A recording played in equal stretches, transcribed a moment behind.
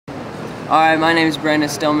Alright, my name is Brandon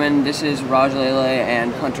Stillman, this is Raj Lele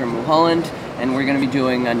and Hunter Mulholland, and we're going to be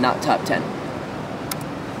doing a Not Top 10.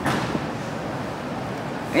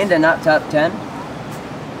 And a Not Top 10.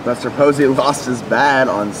 Buster Posey lost his bat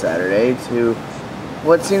on Saturday to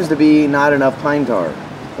what seems to be not enough pine tar.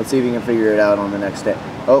 Let's see if he can figure it out on the next day.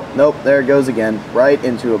 Oh, nope, there it goes again. Right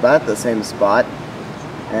into about the same spot,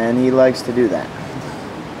 and he likes to do that.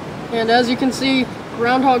 And as you can see,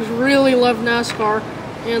 groundhogs really love NASCAR,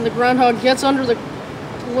 and the groundhog gets under the,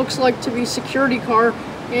 looks like to be security car,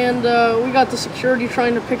 and we got the security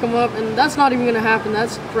trying to pick him up, and that's not even going to happen.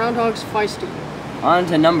 That's groundhog's feisty. On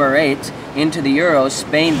to number 8, into the Euros,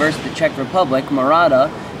 Spain versus the Czech Republic.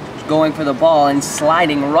 Morata going for the ball and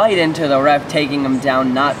sliding right into the ref, taking him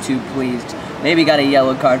down, not too pleased. Maybe got a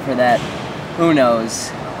yellow card for that. Who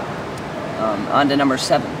knows? On to number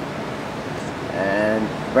 7. And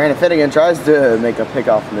Brandon Finnegan tries to make a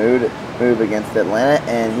pickoff move against Atlanta,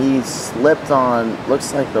 and he slipped on,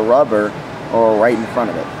 looks like the rubber, or right in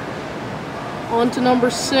front of it. On to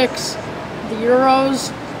number 6, the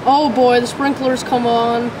Euros. Oh boy, the sprinklers come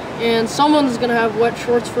on, and someone's going to have wet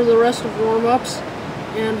shorts for the rest of warm-ups,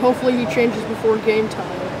 and hopefully he changes before game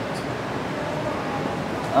time.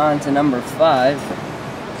 On to number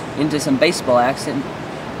 5, into some baseball action.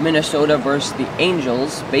 Minnesota versus the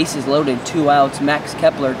Angels, bases loaded, 2 outs, Max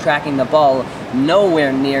Kepler tracking the ball,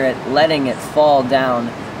 nowhere near it, letting it fall down.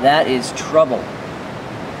 That is trouble.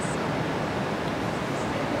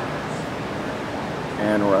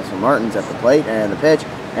 And Russell Martin's at the plate, and the pitch,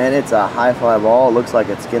 and it's a high fly ball. It looks like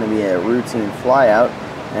it's going to be a routine fly out,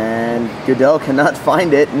 and Goodell cannot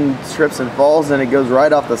find it and trips and falls, and it goes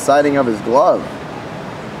right off the siding of his glove.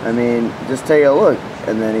 I mean, just take a look.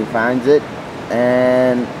 And then he finds it,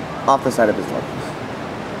 and off the side of his glove.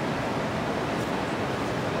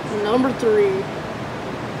 Number 3.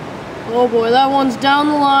 Oh boy, that one's down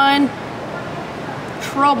the line.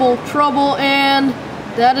 Trouble, and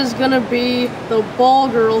that is going to be the ball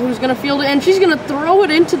girl who's going to field it, and she's going to throw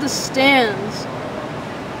it into the stands.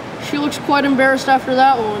 She looks quite embarrassed after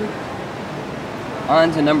that one.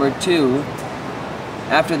 On to number 2.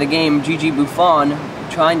 After the game, Gigi Buffon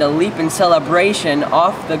trying to leap in celebration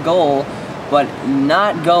off the goal, but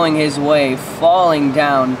not going his way, falling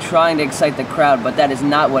down, trying to excite the crowd, but that is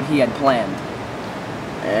not what he had planned.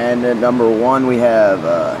 And at number 1, we have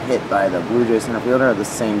a hit by the Blue Jays center fielder, the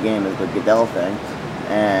same game as the Goodell thing.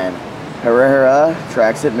 And Herrera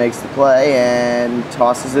tracks it, makes the play, and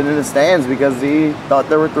tosses it in the stands because he thought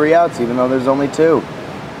there were 3 outs, even though there's only 2.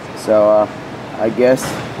 So I guess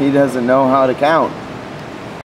he doesn't know how to count.